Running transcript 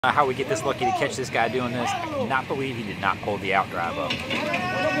How we get this lucky to catch this guy doing this. I cannot believe he did not pull the outdrive up.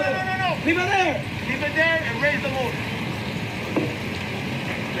 No. Leave it there. Leave it there and raise the motor.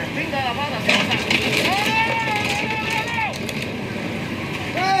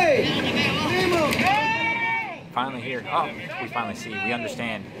 Hey! Finally here. Oh, we finally see. We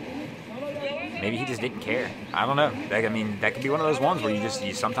understand. Maybe he just didn't care. I don't know. I mean, that could be one of those ones where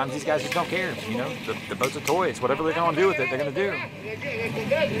sometimes these guys just don't care. You know, the boat's a toy. It's whatever they're going to do with it, they're going to do.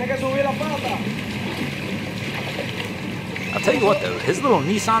 I'll tell you what, though. His little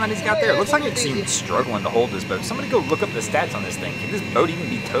Nissan that he's got there, it looks like it's even struggling to hold this boat. Somebody go look up the stats on this thing. Can this boat even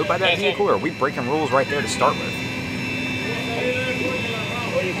be towed by that vehicle, or are we breaking rules right there to start with?